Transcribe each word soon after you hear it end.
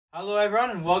Hello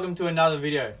everyone and welcome to another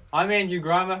video. I'm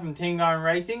Grima from Team Grima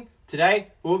Racing. Today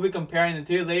we'll be comparing the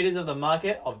two leaders of the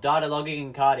market of data logging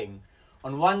and karting.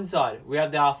 On one side we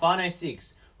have the Alfano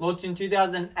 6, launched in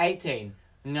 2018.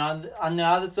 And on the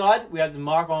other side we have the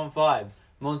Mychron 5,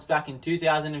 launched back in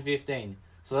 2015.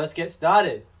 So let's get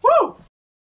started. Woo!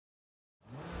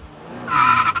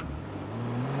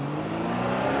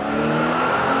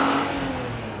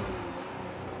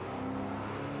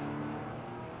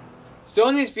 So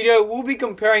in this video, we'll be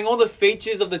comparing all the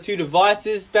features of the two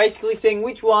devices, basically seeing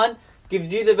which one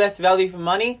gives you the best value for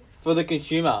money for the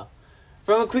consumer.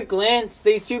 From a quick glance,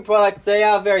 these two products, they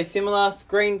are very similar.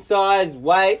 Screen size,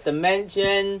 weight,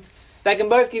 dimension. They can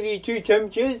both give you two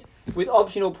temperatures with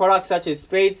optional products such as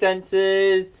speed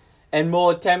sensors and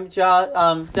more temperature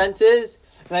sensors.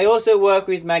 And they also work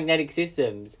with magnetic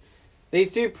systems.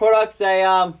 These two products, they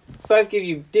both give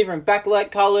you different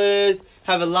backlight colors,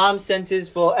 have alarm sensors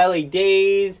for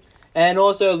LEDs, and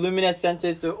also luminous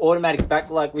sensors for automatic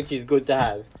backlight, which is good to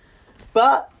have.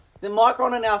 But the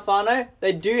Mychron and Alfano,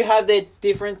 they do have their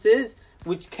differences,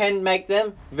 which can make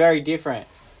them very different.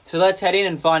 So let's head in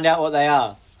and find out what they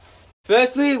are.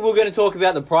 Firstly, we're going to talk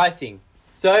about the pricing.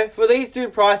 So for these two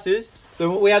prices,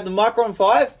 we have the Mychron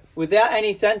 5, without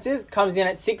any sensors, comes in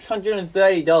at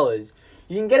 $630.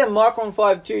 You can get a Mychron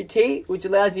 5 2T, which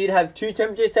allows you to have two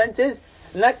temperature sensors,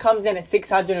 and that comes in at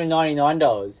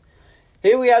 $699.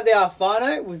 Here we have the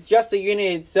Alfano with just the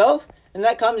unit itself, and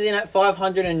that comes in at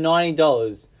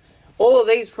 $590. All of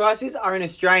these prices are in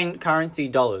Australian currency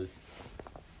dollars.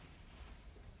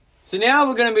 So now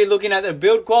we're going to be looking at the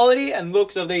build quality and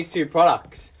looks of these two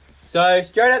products. So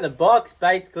straight out the box,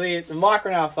 basically the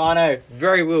Mychron Alfano,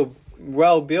 very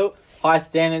well built, high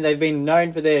standard. They've been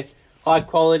known for their high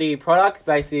quality products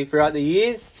basically throughout the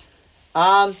years.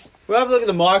 We'll have a look at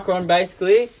the Mychron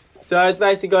basically. So it's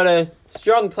basically got a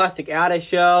strong plastic outer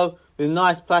shell with a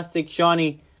nice plastic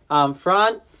shiny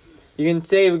front. You can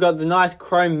see we've got the nice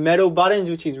chrome metal buttons,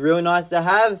 which is really nice to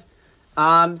have.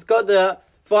 It's got the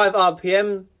 5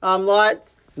 RPM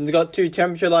lights, and it's got two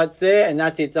temperature lights there, and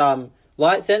that's its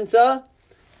light sensor.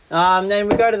 Then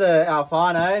we go to the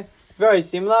Alfano, very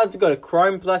similar. It's got a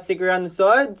chrome plastic around the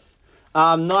sides.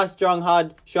 Nice, strong,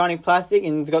 hard, shiny plastic,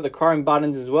 and it's got the chrome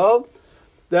buttons as well.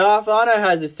 The Alfano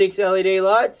has the 6 LED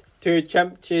lights, two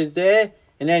temperatures there,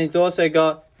 and then it's also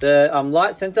got the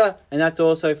light sensor, and that's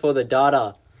also for the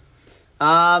data.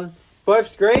 Both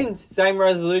screens, same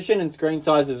resolution and screen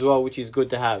size as well, which is good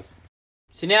to have.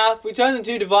 So now, if we turn the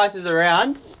two devices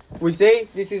around, we see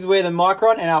this is where the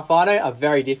Mychron and Alfano are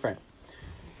very different.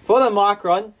 For the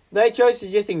Mychron, they chose to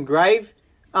just engrave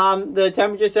the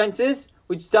temperature sensors,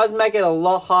 which does make it a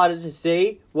lot harder to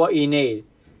see what you need.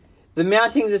 The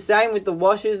mounting's the same with the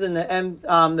washers and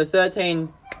the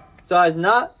 13 size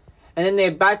nut, and then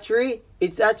their battery,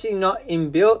 it's actually not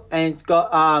inbuilt, and it's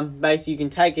got basically you can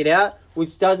take it out,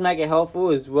 which does make it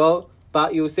helpful as well,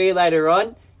 but you'll see later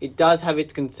on it does have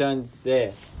its concerns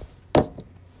there.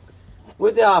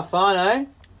 With the Alfano,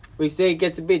 we see it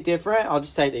gets a bit different. I'll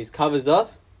just take these covers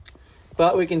off,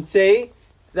 but we can see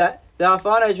that the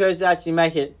Alfano chose to actually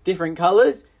make it different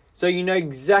colours, so you know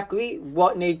exactly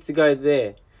what needs to go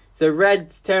there. So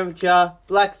red's temperature,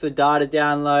 black's for data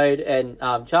download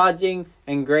and charging,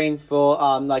 and green's for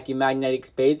like your magnetic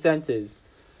speed sensors.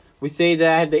 We see they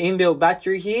have the inbuilt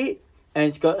battery here, and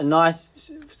it's got a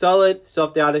nice solid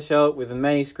soft outer shell with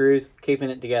many screws keeping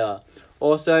it together.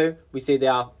 Also, we see the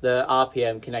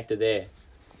RPM connector there.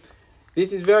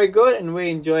 This is very good, and we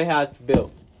enjoy how it's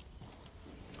built.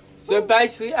 So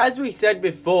basically, as we said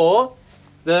before,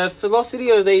 the velocity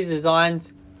of these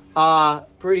designs are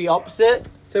pretty opposite.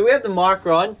 So we have the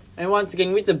Mychron, and once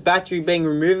again, with the battery being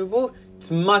removable, it's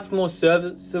much more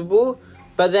serviceable.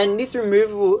 But then this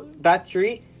removable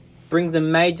battery brings a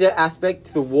major aspect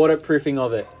to the waterproofing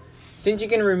of it. Since you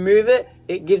can remove it,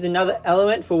 it gives another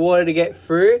element for water to get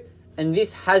through, and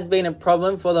this has been a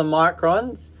problem for the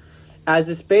Mycrons. As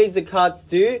the speeds the carts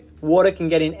do, water can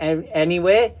get in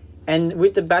anywhere, and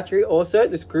with the battery also,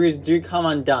 the screws do come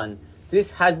undone.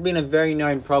 This has been a very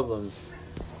known problem.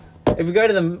 If we go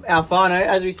to the Alfano,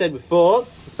 as we said before,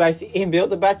 it's basically inbuilt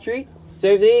the battery. So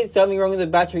if there is something wrong with the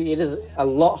battery, it is a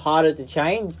lot harder to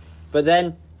change. But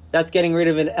then that's getting rid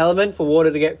of an element for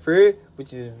water to get through,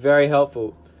 which is very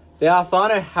helpful. The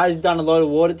Alfano has done a lot of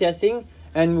water testing,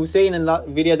 and we'll see in a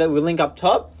video that we'll link up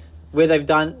top, where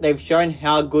they've shown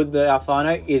how good the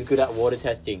Alfano is good at water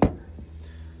testing.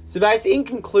 So basically, in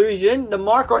conclusion, the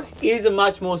Mychron is a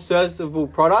much more serviceable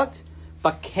product,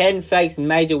 but can face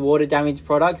major water damage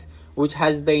products, which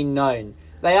has been known.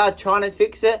 They are trying to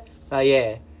fix it, but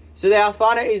yeah. So the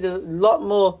Alfano is a lot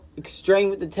more extreme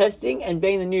with the testing, and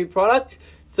being the new product,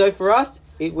 So for us,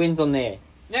 it wins on there.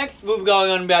 Next, we'll be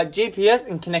going on about GPS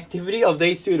and connectivity of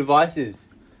these two devices.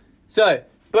 So,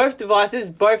 both devices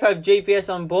have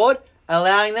GPS on board,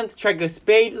 allowing them to track your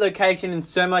speed, location, and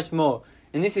so much more.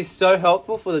 And this is so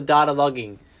helpful for the data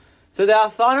logging. So the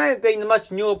Alfano, being the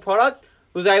much newer product,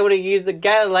 was able to use the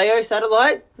Galileo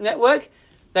satellite network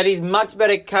that is much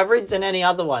better coverage than any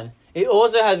other one. It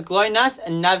also has GLONASS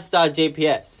and Navstar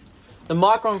GPS. The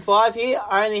Mychron 5 here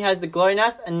only has the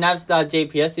GLONASS and Navstar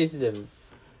GPS system.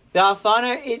 The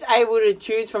Alfano is able to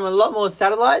choose from a lot more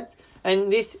satellites,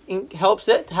 and this helps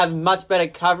it to have much better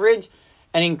coverage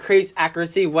and increased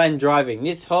accuracy when driving.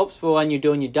 This helps for when you're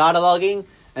doing your data logging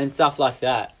and stuff like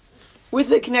that. With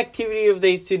the connectivity of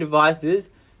these two devices,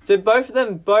 so both of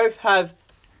them have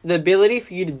the ability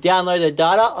for you to download the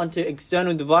data onto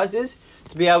external devices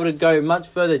to be able to go much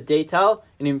further detail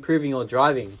in improving your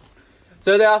driving.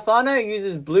 So the Alfano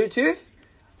uses Bluetooth.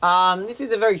 This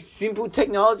is a very simple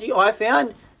technology I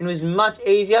found. It was much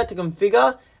easier to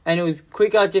configure, and it was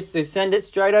quicker just to send it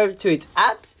straight over to its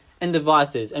apps and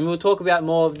devices. And we'll talk about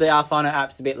more of the Alfano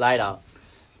apps a bit later.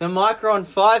 The Mychron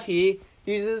 5 here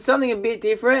uses something a bit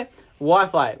different,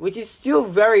 Wi-Fi, which is still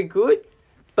very good,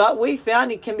 but we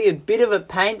found it can be a bit of a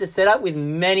pain to set up with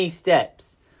many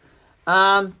steps.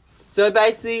 So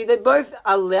basically, they both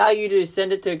allow you to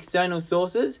send it to external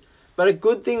sources, but a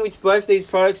good thing which both these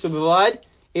products will provide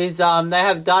is they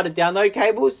have data download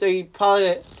cables, so you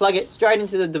plug it straight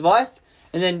into the device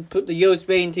and then put the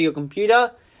USB into your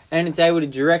computer, and it's able to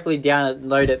directly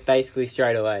download it basically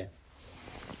straight away.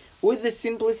 With the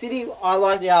simplicity, I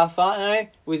like the Alfano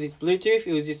with its Bluetooth.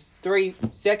 It was just 3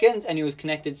 seconds and it was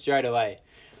connected straight away.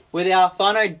 Where the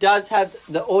Alfano does have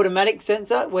the automatic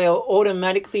sensor, where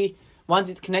automatically, once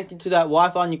it's connected to that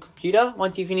Wi-Fi on your computer,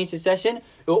 once you finish the session, it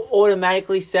will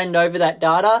automatically send over that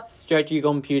data straight to your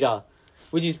computer,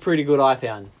 which is pretty good, I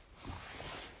found.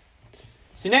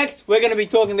 So next, we're going to be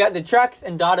talking about the tracks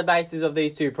and databases of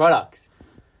these two products.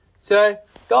 So,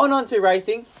 going on to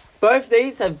racing, both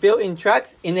these have built-in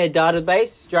tracks in their database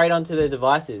straight onto their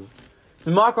devices. The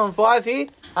Mychron 5 here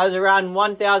has around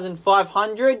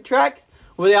 1,500 tracks,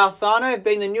 with the Alfano,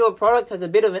 being the newer product, has a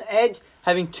bit of an edge,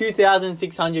 having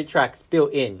 2,600 tracks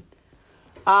built in.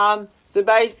 So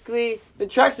basically, the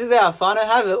tracks that the Alfano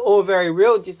have are all very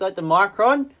real, just like the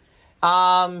Mychron.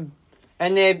 And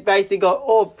they're basically got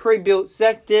all pre-built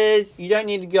sectors. You don't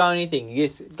need to go anything. You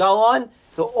just go on,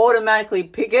 it'll automatically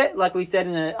pick it, like we said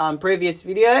in the previous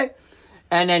video,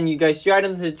 and then you go straight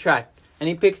onto the track, and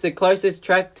it picks the closest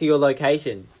track to your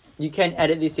location. You can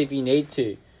edit this if you need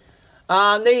to.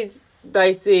 These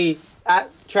basically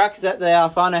tracks that the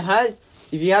Alfano has,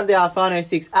 if you have the Alfano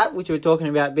 6 app, which we're talking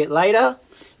about a bit later,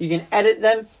 you can edit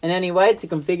them in any way to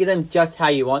configure them just how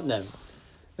you want them.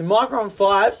 The Mychron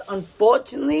 5s,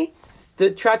 unfortunately,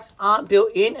 the tracks aren't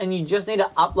built in and you just need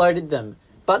to upload them.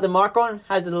 But the Mychron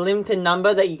has a limited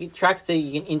number that you can track so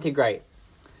you can integrate.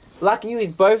 Lucky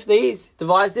with both these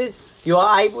devices, you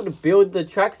are able to build the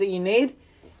tracks that you need.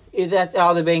 If that's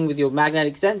either being with your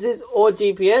magnetic sensors or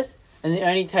GPS, and it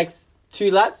only takes 2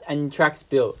 laps and tracks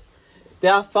built. The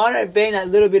Alfano, being that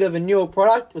little bit of a newer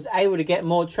product, was able to get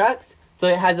more tracks, so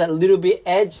it has that little bit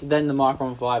edge than the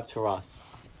Mychron 5s for us.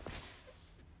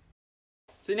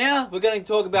 So now we're going to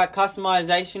talk about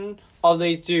customization of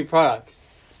these two products.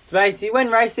 So basically, when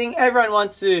racing, everyone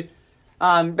wants to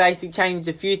basically change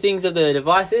a few things of the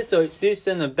devices so it suits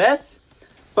them the best.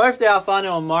 Both the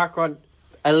Alfano and Mychron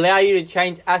allow you to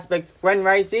change aspects when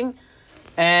racing,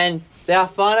 and the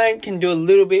Alfano can do a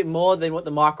little bit more than what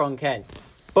the Mychron can.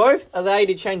 Both allow you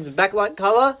to change the backlight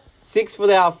color, 6 for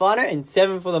the Alfano and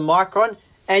 7 for the Mychron,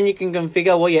 and you can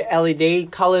configure what your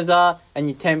LED colors are and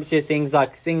your temperature, things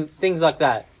like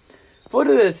that. For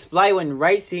the display when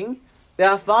racing, the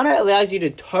Alfano allows you to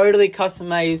totally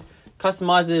customize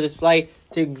the display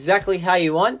to exactly how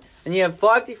you want, and you have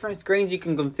 5 different screens you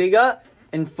can configure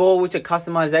and 4 which are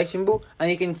customizable,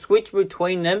 and you can switch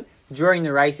between them during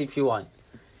the race if you want.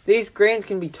 These screens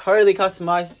can be totally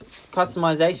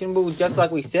customizable, just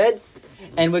like we said,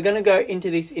 and we're going to go into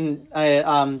this in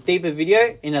a deeper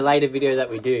video in a later video that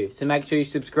we do. So make sure you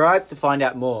subscribe to find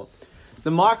out more.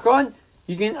 The Mychron,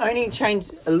 you can only change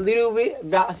a little bit,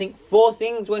 about I think 4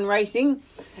 things when racing,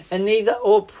 and these are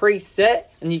all preset,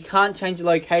 and you can't change the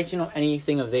location or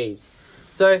anything of these.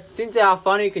 So since our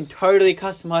Alfano, you can totally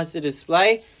customize the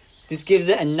display, this gives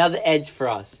it another edge for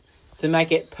us to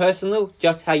make it personal,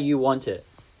 just how you want it.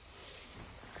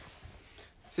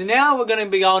 So now we're going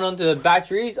to be going on to the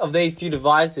batteries of these two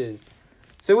devices.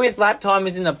 So with lap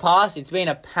timers in the past, it's been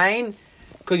a pain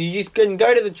because you just can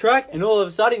go to the track and all of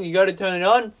a sudden you go to turn it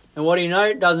on and what do you know,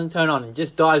 it doesn't turn on, it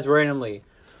just dies randomly.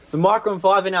 The Mychron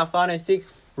 5 and Alfano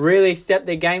 6 really stepped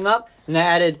their game up, and they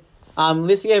added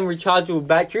lithium rechargeable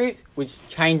batteries, which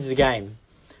changed the game.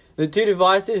 The two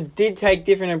devices did take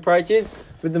different approaches,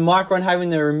 with the Mychron having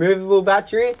the removable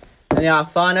battery and the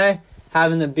Alfano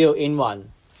having the built-in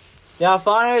one. The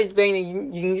Alfano is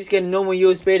being, you can just get a normal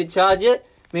USB to charge it.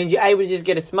 Means you're able to just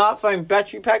get a smartphone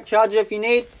battery pack charger if you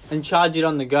need and charge it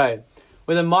on the go.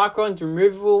 With a Mychron's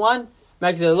removable one,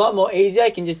 makes it a lot more easier.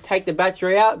 You can just take the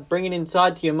battery out, bring it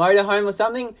inside to your motorhome or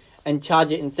something and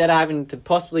charge it instead of having to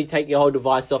possibly take your whole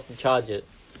device off to charge it.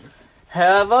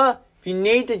 However, if you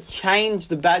need to change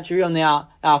the battery on the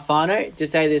Alfano,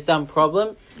 just say there's some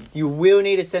problem, you will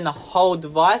need to send the whole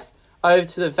device over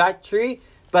to the factory,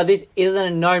 but this isn't a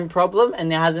known problem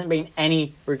and there hasn't been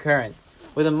any recurrence.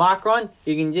 With a Mychron,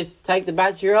 you can just take the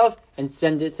battery off and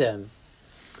send it to them.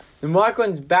 The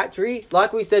Mychron's battery,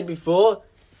 like we said before,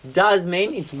 does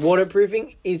mean its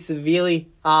waterproofing is severely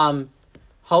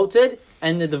halted,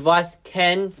 and the device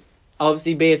can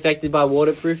obviously be affected by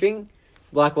waterproofing,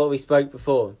 like what we spoke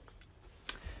before.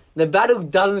 The battle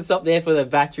doesn't stop there for the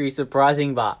battery,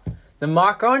 surprising, but the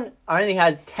Mychron only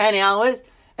has 10 hours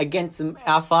against the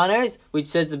Alfanos, which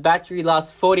says the battery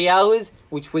lasts 40 hours,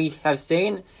 which we have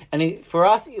seen, and for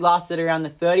us it lasted around the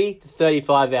 30 to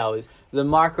 35 hours. The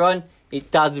Mychron,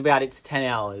 it does about its 10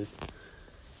 hours.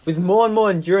 With more and more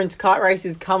endurance kart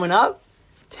races coming up,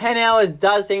 10 hours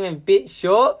does seem a bit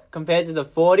short compared to the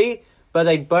 40, but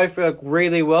they both work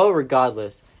really well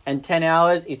regardless. And 10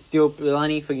 hours is still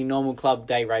plenty for your normal club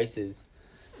day races.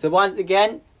 So once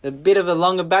again, the bit of a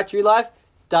longer battery life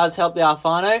does help the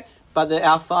Alfano, but the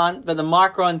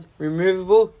Mychron's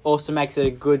removable also makes it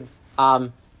a good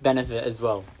benefit as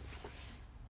well.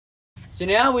 So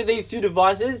now with these two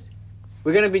devices,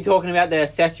 we're going to be talking about the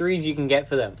accessories you can get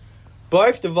for them.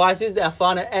 Both devices, the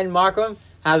Alfano and Mychron,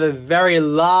 have a very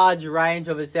large range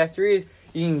of accessories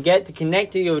you can get to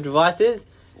connect to your devices,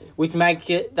 which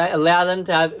that allow them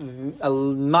to have a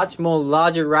much more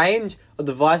larger range of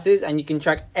devices, and you can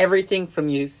track everything from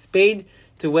your speed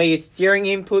to where your steering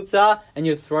inputs are and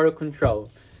your throttle control.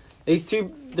 These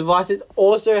two devices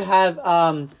also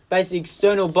have basically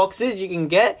external boxes you can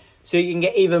get, so you can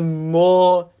get even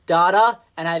more data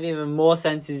and have even more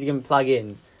sensors you can plug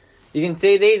in. You can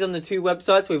see these on the two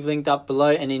websites we've linked up below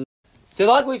and in. So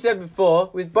like we said before,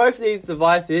 with both these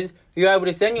devices, you're able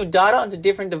to send your data onto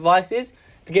different devices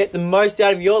to get the most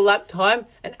out of your lap time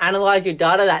and analyze your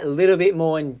data that little bit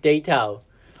more in detail.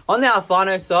 On the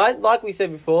Alfano side, like we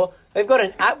said before, they've got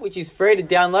an app which is free to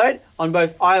download on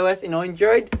both iOS and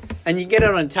Android, and you get it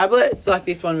on a tablet. It's like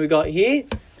this one we got here. You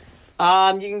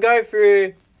can go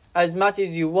through as much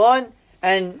as you want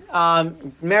and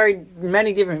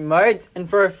many different modes, and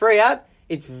for a free app,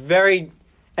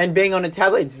 and being on a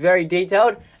tablet, it's very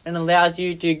detailed and allows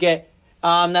you to get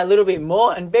that little bit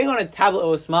more. And being on a tablet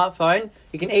or a smartphone,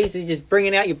 you can easily just bring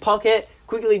it out your pocket,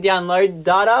 quickly download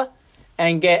data,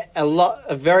 and get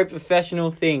a very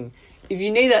professional thing. If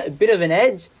you need a bit of an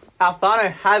edge,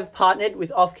 Alfano have partnered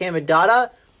with Off-Camera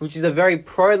Data, which is a very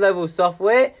pro-level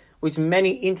software which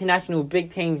many international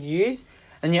big teams use,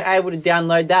 and you're able to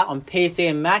download that on PC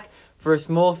and Mac for a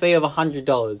small fee of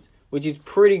 $100, which is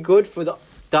pretty good for the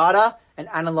data and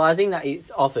analyzing that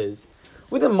it offers.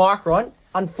 With a Mychron,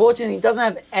 unfortunately, it doesn't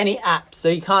have any apps, so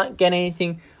you can't get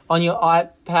anything on your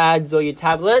iPads or your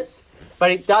tablets,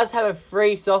 but it does have a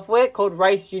free software called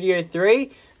Race Studio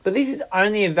 3, but this is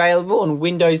only available on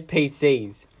Windows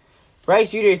PCs. Race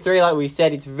Studio 3, like we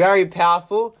said, it's very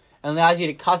powerful and allows you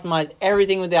to customize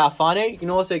everything with the Alfano. You can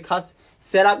also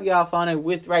set up your Alfano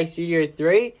with Race Studio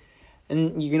 3,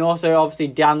 and you can also obviously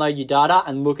download your data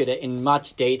and look at it in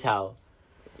much detail.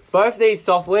 Both these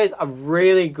softwares are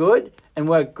really good and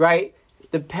work great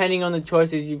depending on the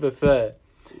choices you prefer.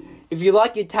 If you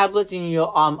like your tablets and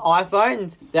your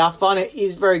iPhones, the Alfano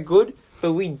is very good,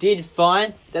 but we did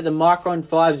find that the Mychron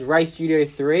 5's Race Studio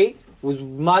 3 was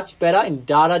much better in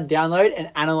data download and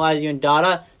analyzing your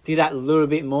data, do that a little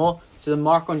bit more. So the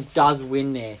Mychron does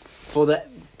win there. For the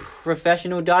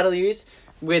professional data use,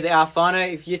 with the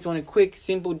Alfano, if you just want a quick,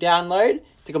 simple download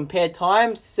to compare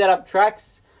times, set up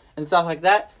tracks, and stuff like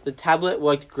that, the tablet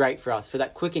worked great for us for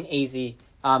that quick and easy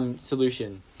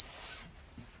solution.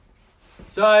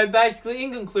 So basically,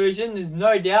 in conclusion, there's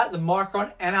no doubt the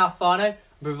Mychron and Alfano are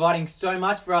providing so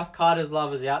much for us karters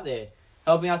lovers out there,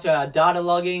 helping us with our data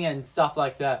logging and stuff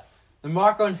like that. The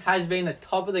Mychron has been the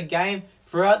top of the game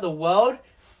throughout the world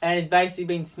and has basically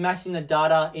been smashing the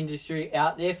data industry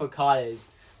out there for karters,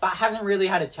 but hasn't really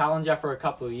had a challenger for a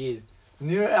couple of years. The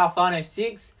new Alfano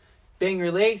 6 being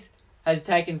released has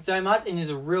taken so much and is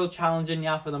a real challenger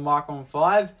now for the Mychron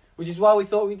 5, which is why we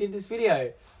thought we did this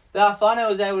video. The Alfano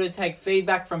was able to take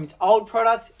feedback from its old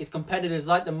products, its competitors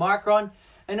like the Mychron,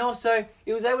 and also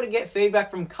it was able to get feedback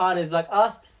from karters like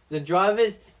us, the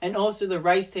drivers, and also the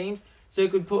race teams, so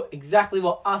it could put exactly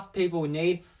what us people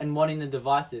need and want in the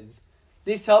devices.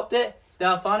 This helped it. The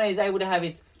Alfano is able to have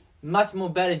its much more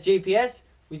better GPS,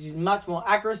 which is much more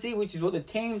accuracy, which is what the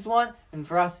teams want, and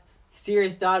for us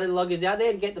serious data loggers out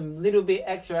there to get them a little bit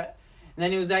extra. And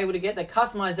then it was able to get the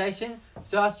customization,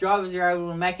 so us drivers are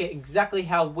able to make it exactly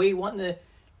how we want the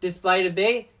display to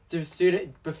be, to suit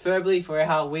it preferably for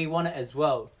how we want it as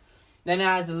well. Then it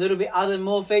has a little bit other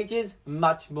more features,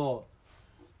 much more.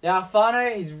 The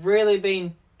Alfano has really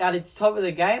been at its top of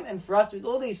the game, and for us with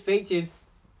all these features,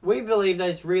 we believe that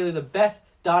it's really the best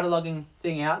data logging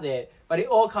thing out there. But it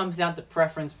all comes down to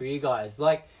preference for you guys.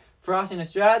 Like for us in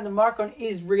Australia, the Mychron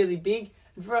is really big.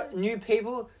 And for new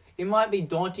people, it might be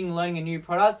daunting learning a new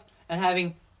product, and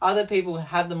having other people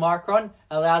have the Mychron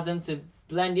allows them to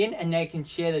blend in and they can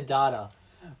share the data.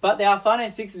 But the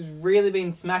Alfano 6 has really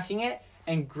been smashing it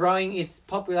and growing its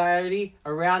popularity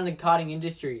around the karting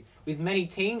industry, with many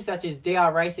teams such as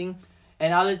DR Racing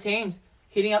and other teams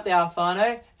hitting up the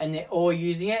Alfano, and they're all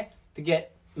using it to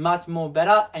get much more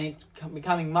better, and it's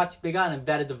becoming much bigger and a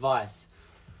better device.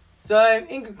 So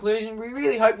in conclusion, we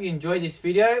really hope you enjoyed this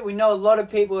video. We know a lot of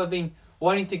people have been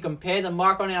wanting to compare the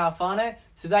Mychron and Alfano,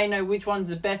 so they know which one's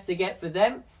the best to get for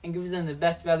them and gives them the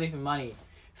best value for money.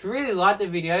 If you really liked the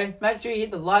video, make sure you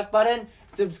hit the like button,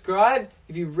 subscribe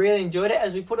if you really enjoyed it,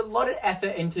 as we put a lot of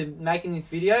effort into making this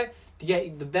video to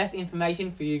get the best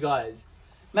information for you guys.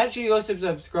 Make sure you also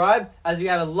subscribe, as we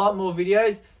have a lot more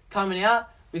videos coming out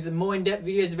with the more in-depth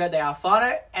videos about the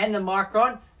Alfano and the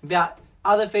Mychron, about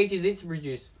other features it's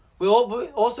produced. We'll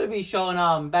also be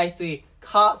showing basically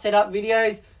kart setup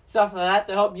videos, stuff like that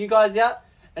to help you guys out.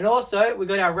 And also, we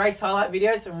got our race highlight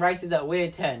videos from races that we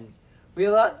attend. We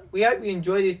hope you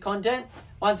enjoy this content.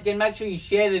 Once again, make sure you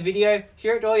share the video,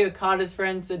 share it to all your karters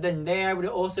friends, so then they're able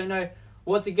to also know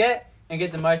what to get and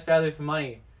get the most value for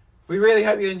money. We really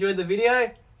hope you enjoyed the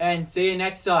video, and see you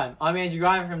next time. I'm Andrew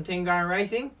Grima from Team Grima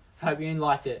Racing. Hope you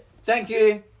liked it. Thank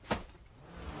you.